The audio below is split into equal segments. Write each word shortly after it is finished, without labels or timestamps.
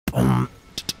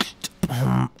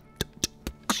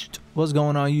What's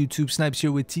going on, YouTube? Snipes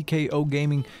here with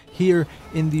TKOgaming here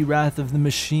in the Wrath of the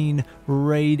Machine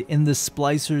raid in the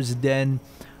SPLICER'S den.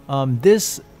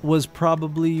 This was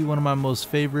probably one of my most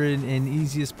favorite and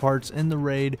easiest parts in the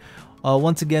raid.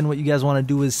 Once again, what you guys want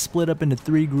to do is split up into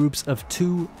 3 groups of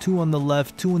 2 on the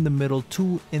left, 2 in the middle,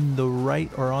 2 in the right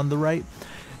or on the right.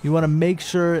 You want to make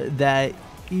sure that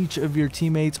each of your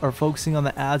teammates are focusing on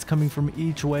the ads coming from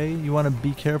each way. You want to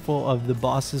be careful of the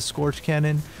boss's Scorch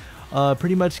Cannon.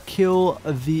 Pretty much kill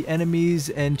the enemies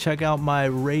and check out my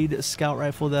raid scout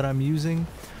rifle that I'm using,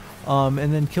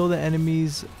 and then kill the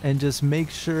enemies and just make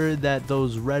sure that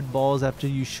those red balls, after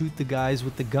you shoot the guys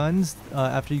with the guns,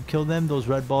 after you kill them, those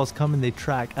red balls come and they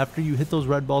track. After you hit those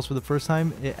red balls for the first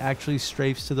time, it actually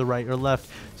strafes to the right or left.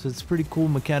 So it's a pretty cool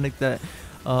mechanic that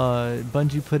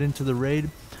Bungie put into the raid.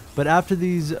 But after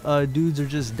these dudes are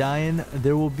just dying,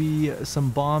 there will be some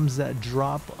bombs that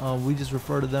drop. We just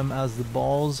refer to them as the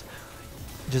balls.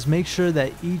 Just make sure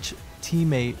that each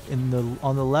teammate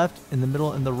on the left, in the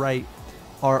middle, and the right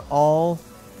are all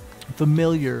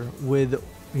familiar with,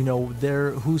 you know,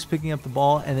 who's picking up the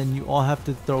ball, and then you all have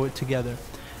to throw it together.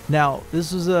 Now,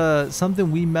 this was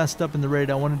something we messed up in the raid.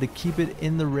 I wanted to keep it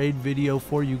in the raid video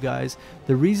for you guys.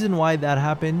 The reason why that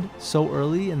happened so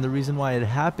early, and the reason why it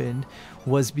happened,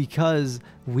 was because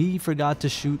we forgot to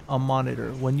shoot a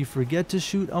monitor. When you forget to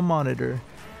shoot a monitor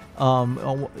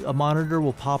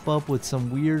will pop up with some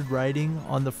weird writing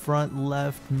on the front,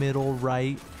 left, middle,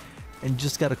 right, and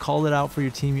just got to call it out for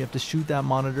your team. You have to shoot that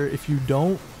monitor. If you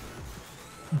don't,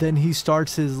 then he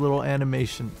starts his little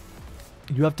animation.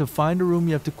 You have to find a room.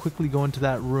 You have to quickly go into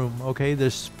that room. Okay,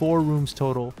 there's 4 rooms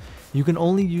total. You can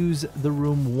only use the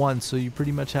room once, so you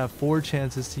pretty much have 4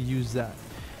 chances to use that.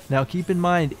 Now keep in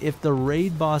mind, if the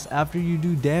raid boss, after you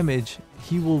do damage,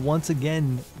 he will once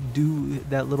again do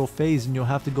that little phase and you'll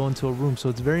have to go into a room. So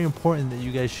it's very important that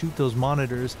you guys shoot those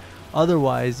monitors.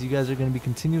 Otherwise, you guys are going to be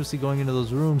continuously going into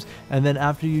those rooms, and then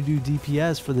after you do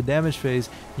DPS for the damage phase,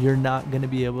 you're not going to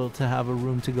be able to have a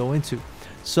room to go into.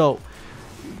 So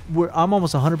I'm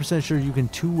almost 100% sure you can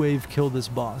 2-wave kill this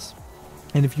boss.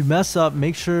 And if you mess up,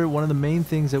 make sure one of the main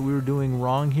things that we were doing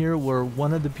wrong here were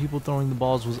one of the people throwing the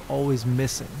balls was always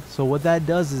missing. So what that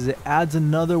does is it adds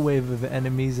another wave of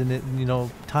enemies, and it, you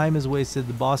know, time is wasted.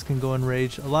 The boss can go in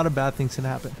rage. A lot of bad things can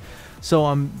happen. So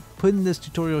I'm putting this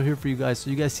tutorial here for you guys, so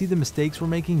you guys see the mistakes we're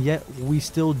making, yet we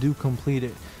still do complete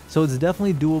it. So it's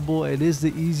definitely doable. It is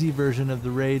the easy version of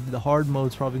the raid. The hard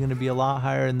mode is probably going to be a lot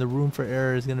higher, and the room for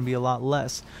error is going to be a lot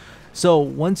less. So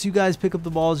once you guys pick up the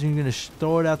balls, you're going to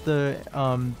throw it at the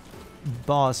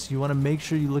boss. You want to make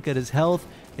sure you look at his health.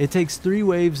 It takes 3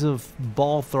 waves of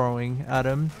ball throwing at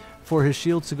him for his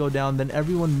shields to go down. Then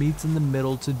everyone meets in the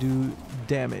middle to do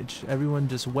damage. Everyone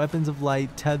just weapons of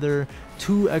light, tether.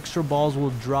 2 extra balls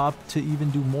will drop to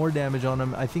even do more damage on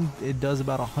him. I think it does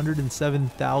about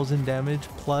 107,000 damage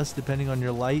plus, depending on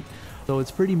your light. So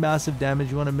it's pretty massive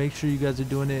damage. You want to make sure you guys are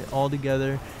doing it all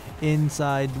together,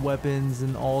 inside weapons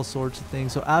and all sorts of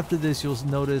things. So after this, you'll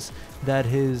notice that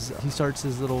he starts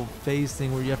his little phase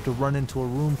thing where you have to run into a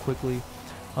room quickly.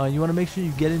 You want to make sure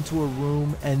you get into a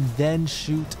room and then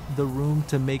shoot the room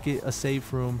to make it a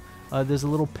safe room. There's a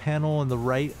little panel on the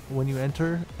right when you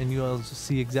enter, and you'll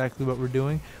see exactly what we're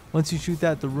doing. Once you shoot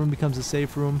that, the room becomes a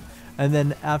safe room, and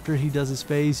then after he does his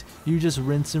phase, you just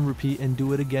rinse and repeat and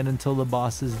do it again until the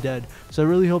boss is dead. So I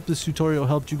really hope this tutorial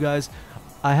helped you guys.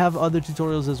 I have other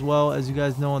tutorials as well, as you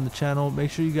guys know, on the channel. Make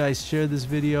sure you guys share this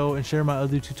video and share my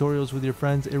other tutorials with your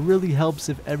friends. It really helps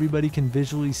if everybody can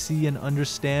visually see and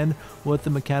understand what the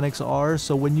mechanics are,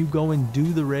 so when you go and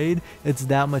do the raid, it's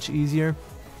that much easier.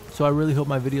 So I really hope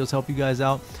my videos help you guys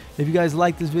out. If you guys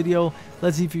like this video,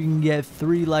 let's see if you can get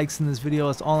 3 likes in this video.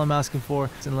 That's all I'm asking for.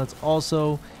 And let's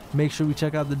also make sure we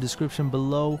check out the description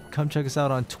below. Come check us out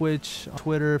on Twitch,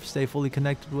 Twitter. Stay fully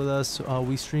connected with us.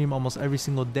 We stream almost every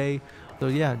single day. So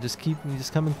yeah, just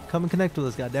come and connect with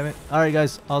us, goddammit. Alright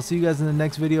guys, I'll see you guys in the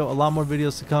next video. A lot more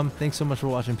videos to come. Thanks so much for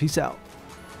watching. Peace out.